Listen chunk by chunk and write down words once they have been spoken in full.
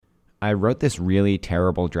I wrote this really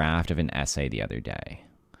terrible draft of an essay the other day.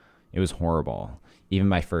 It was horrible, even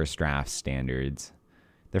by first draft standards.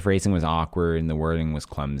 The phrasing was awkward and the wording was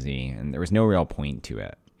clumsy, and there was no real point to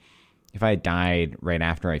it. If I had died right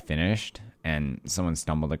after I finished and someone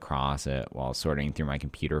stumbled across it while sorting through my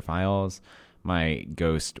computer files, my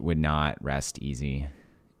ghost would not rest easy.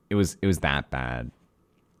 It was that bad.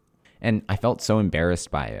 And I felt so embarrassed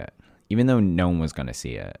by it, even though no one was going to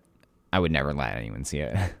see it. I would never let anyone see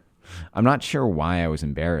it. I'm not sure why I was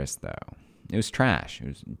embarrassed, though. It was trash. It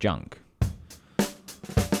was junk.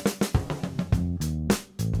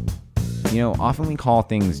 Often we call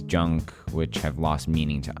things junk which have lost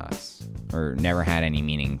meaning to us, or never had any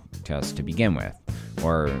meaning to us to begin with,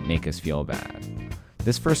 or make us feel bad.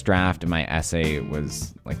 This first draft of my essay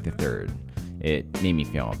was like the third. It made me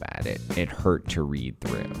feel bad. It hurt to read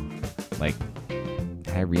through. Like,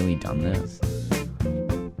 had I really done this?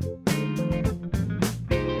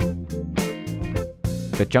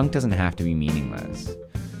 But junk doesn't have to be meaningless.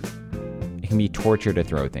 It can be torture to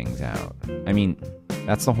throw things out. I mean,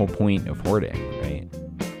 that's the whole point of hoarding, right?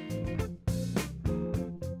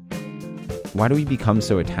 Why do we become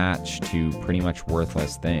so attached to pretty much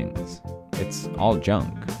worthless things? It's all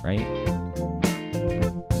junk, right?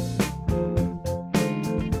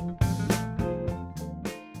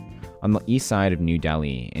 On the east side of New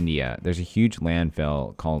Delhi, India, there's a huge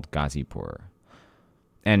landfill called Ghazipur.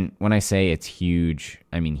 And when I say it's huge,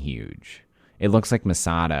 I mean huge. It looks like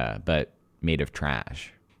Masada, but made of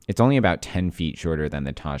trash. It's only about 10 feet shorter than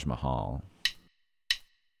the Taj Mahal.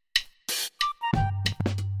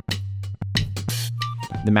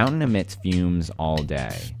 The mountain emits fumes all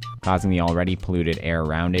day, causing the already polluted air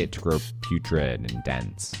around it to grow putrid and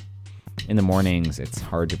dense. In the mornings, it's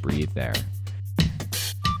hard to breathe there.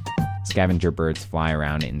 Scavenger birds fly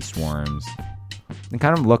around it in swarms. It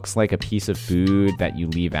kind of looks like a piece of food that you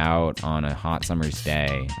leave out on a hot summer's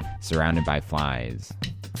day, surrounded by flies.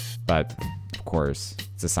 But, of course,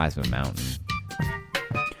 it's the size of a mountain.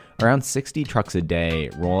 Around 60 trucks a day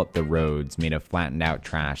roll up the roads made of flattened out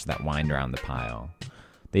trash that wind around the pile.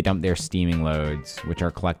 They dump their steaming loads, which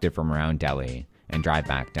are collected from around Delhi, and drive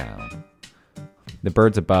back down. The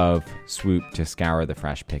birds above swoop to scour the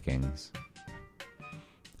fresh pickings.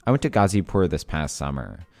 I went to Ghazipur this past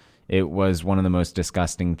summer. It was one of the most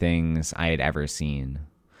disgusting things I had ever seen.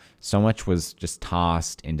 So much was just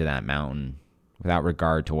tossed into that mountain, without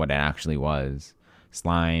regard to what it actually was.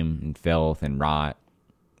 Slime and filth and rot.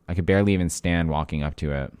 I could barely even stand walking up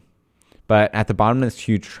to it. But at the bottom of this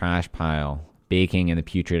huge trash pile, baking in the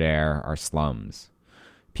putrid air, are slums.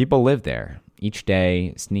 People live there, each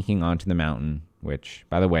day sneaking onto the mountain, which,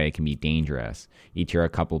 by the way, can be dangerous. Each year a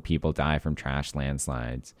couple people die from trash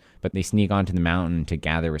landslides. But they sneak onto the mountain to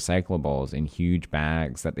gather recyclables in huge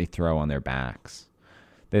bags that they throw on their backs.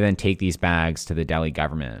 They then take these bags to the Delhi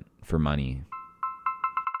government for money.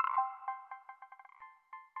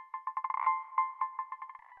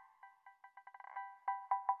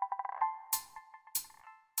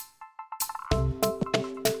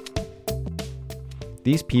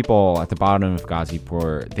 These people at the bottom of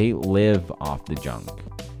Ghazipur, they live off the junk.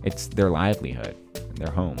 It's their livelihood, their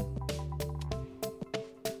home.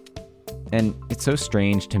 And it's so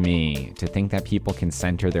strange to me to think that people can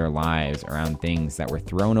center their lives around things that were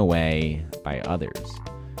thrown away by others.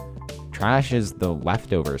 Trash is the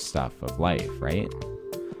leftover stuff of life, right?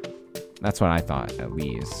 That's what I thought, at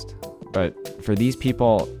least. But for these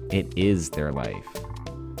people, it is their life.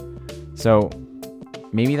 So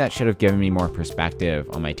maybe that should have given me more perspective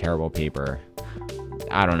on my terrible paper.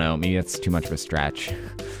 I don't know, maybe that's too much of a stretch.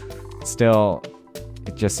 Still,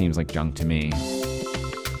 it just seems like junk to me.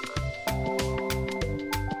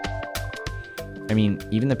 I mean,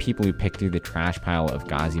 even the people who pick through the trash pile of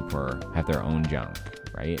Ghazipur have their own junk,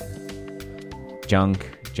 right?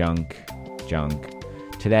 Junk, junk, junk.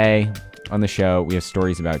 Today, on the show, we have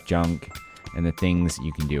stories about junk and the things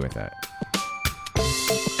you can do with it.